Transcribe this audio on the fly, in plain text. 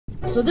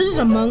So this is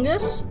Among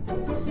Us.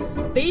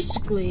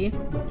 Basically,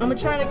 I'm gonna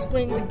try and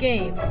explain the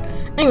game.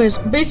 Anyways,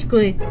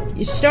 basically,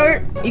 you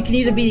can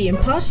either be the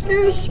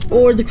imposters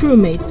or the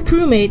crewmates. The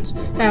crewmates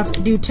have to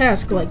do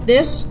tasks like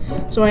this,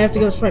 so I have to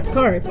go swipe a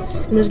card.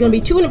 And there's gonna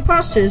be 2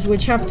 imposters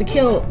which have to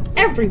kill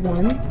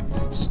everyone,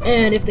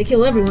 and if they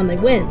kill everyone, they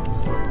win.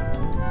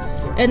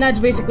 And that's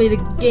basically the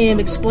game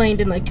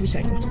explained in like 2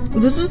 seconds.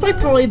 This is like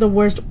probably the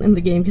worst in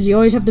the game, because you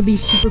always have to be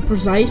super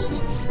precise.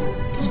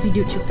 Because if you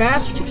do it too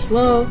fast or too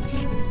slow,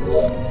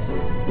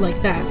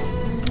 like that.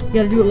 You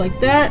gotta do it like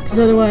that, because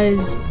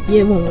otherwise,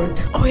 it won't work.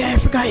 Oh yeah, I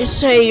forgot to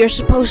say, you're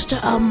supposed to,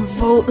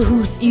 vote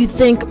who you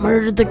think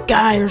murdered the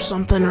guy or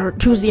something, or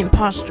who's the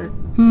imposter.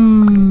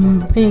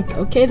 Pink.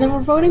 Okay, then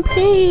we're voting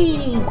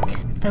pink.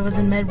 I was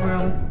in med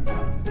room.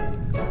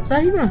 Is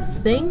that even a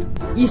thing?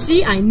 You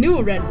see, I knew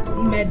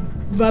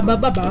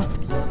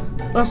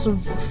Also,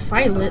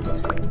 violet.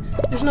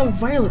 There's no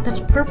violet, that's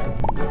purple.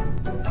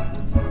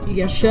 You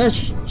got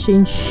shush.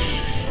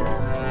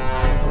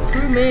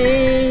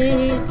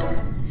 Crewmate.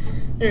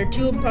 There are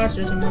 2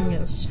 imposters among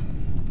us.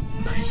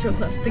 Biso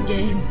left the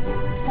game.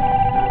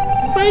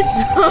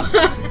 Biso!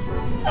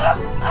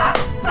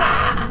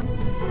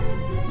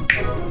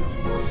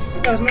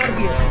 That was not a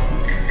beer.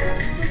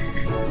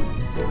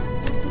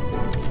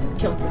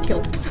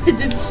 Kill. I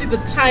didn't see the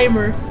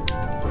timer.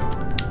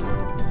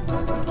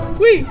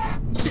 Wait!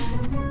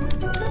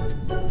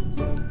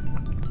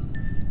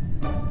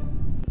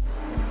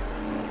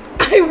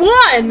 I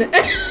won!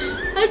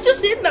 I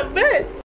just hit the bed.